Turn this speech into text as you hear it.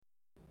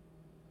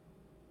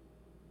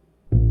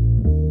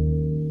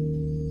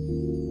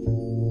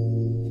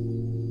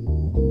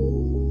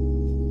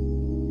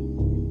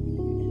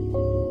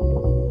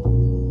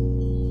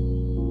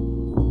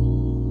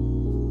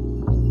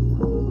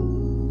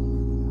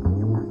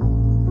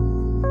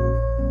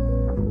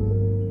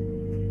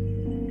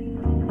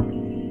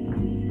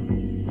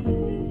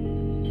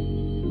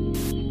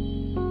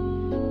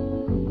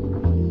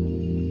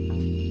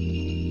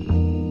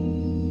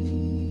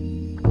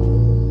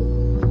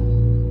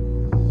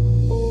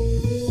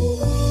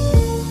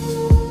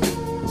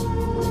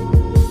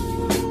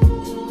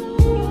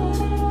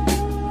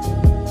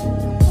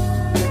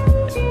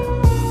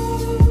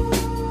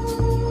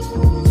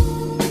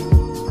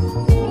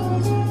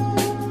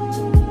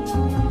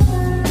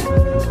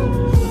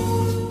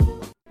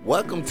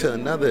Welcome to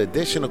another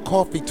edition of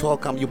Coffee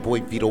Talk. I'm your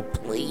boy Vito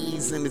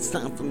Blaze, and it's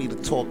time for me to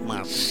talk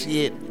my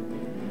shit.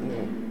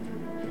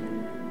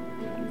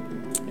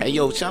 Hey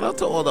yo, shout out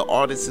to all the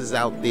artists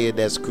out there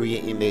that's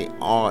creating their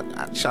art.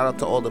 Shout out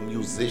to all the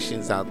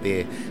musicians out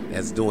there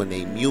that's doing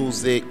their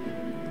music.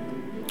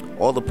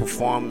 All the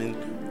performing,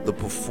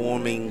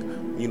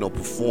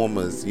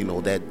 performers,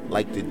 that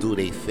like to do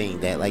their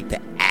thing, that like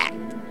to act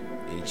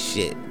and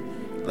shit,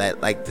 that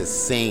like to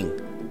sing.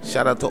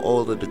 Shout out to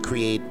all of the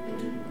creativity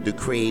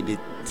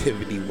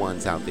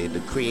ones out there, the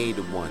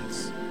creative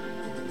ones,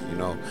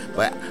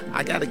 But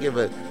I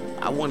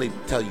want to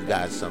tell you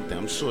guys something.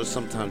 I'm sure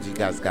sometimes you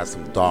guys got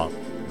some dark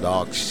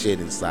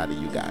shit inside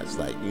of you guys,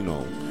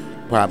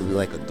 probably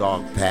like a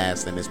dark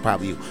past, and it's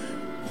probably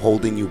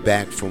holding you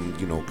back from,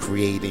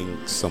 creating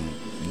some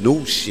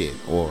new shit,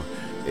 or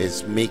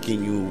it's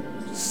making you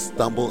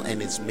stumble,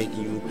 and it's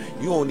making you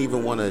don't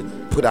even want to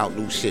put out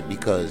new shit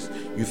because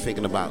you're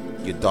thinking about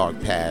your dark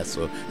past,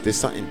 or there's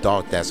something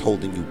dark that's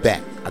holding you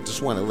back. I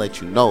just want to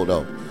let you know,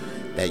 though,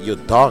 that your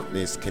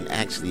darkness can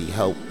actually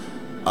help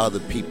other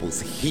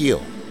people's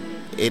heal.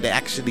 It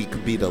actually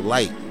could be the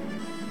light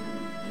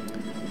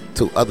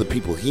to other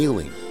people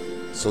healing.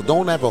 So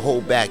don't ever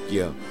hold back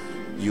your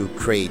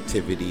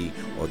creativity,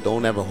 or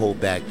don't ever hold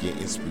back your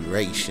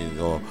inspiration,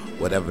 or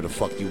whatever the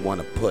fuck you want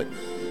to put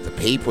to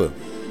paper,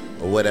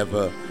 or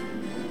whatever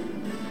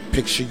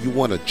picture you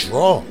want to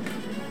draw.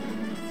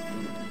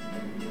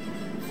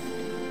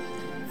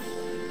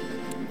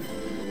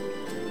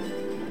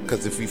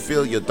 Because if you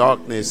feel your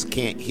darkness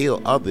can't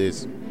heal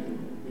others,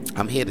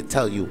 I'm here to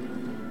tell you,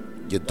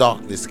 your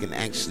darkness can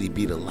actually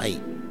be the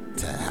light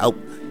to help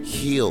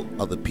heal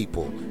other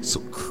people.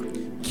 So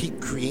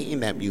keep creating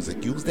that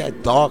music. Use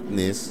that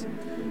darkness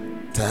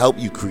to help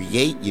you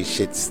create your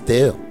shit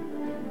still.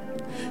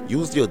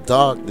 Use your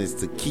darkness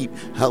to keep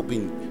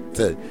helping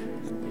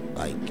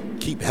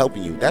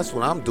you. That's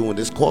what I'm doing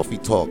this coffee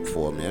talk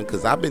for, man,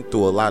 because I've been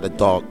through a lot of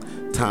dark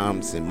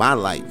times in my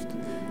life.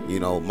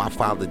 My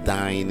father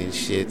dying and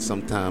shit.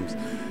 Sometimes,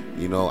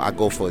 I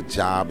go for a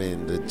job,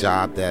 and the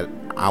job that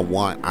I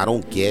want, I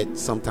don't get.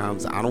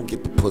 Sometimes I don't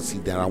get the pussy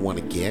that I want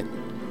to get.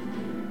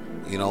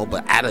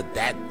 But out of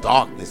that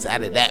darkness,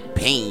 out of that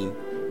pain,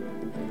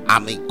 I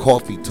make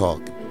coffee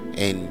talk,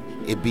 and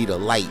it be the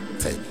light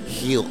to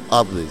heal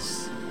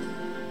others.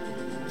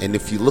 And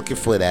if you're looking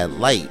for that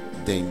light,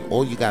 then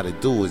all you got to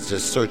do is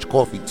just search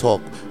Coffee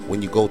Talk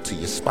when you go to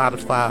your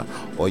Spotify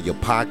or your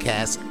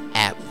podcast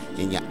app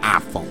in your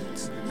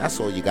iPhones. That's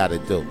all you got to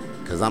do,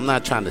 because I'm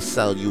not trying to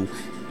sell you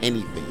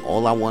anything.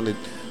 All I want to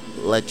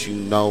let you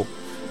know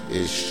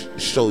is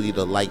show you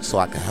the light so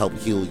I can help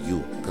heal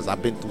you, because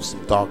I've been through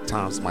some dark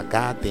times my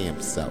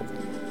goddamn self,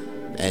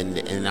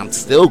 and I'm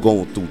still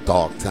going through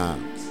dark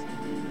times,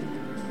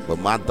 but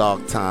my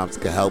dark times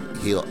can help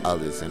heal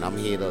others. And I'm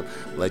here to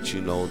let you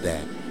know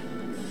that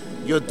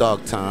your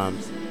dark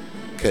times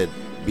could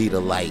be the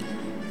light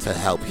to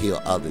help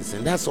heal others.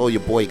 And that's all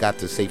your boy got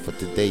to say for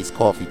today's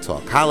Coffee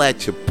Talk. Holla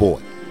at your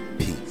boy.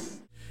 Peace.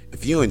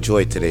 If you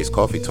enjoyed today's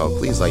Coffee Talk,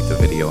 please like the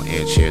video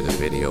and share the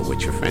video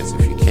with your friends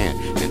if you can.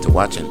 And to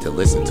watch and to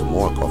listen to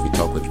more Coffee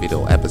Talk with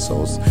Video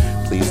episodes,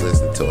 please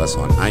listen to us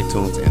on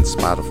iTunes and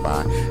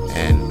Spotify,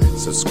 and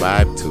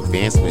subscribe to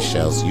Vance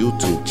Michelle's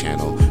YouTube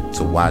channel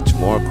to watch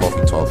more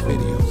Coffee Talk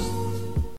videos.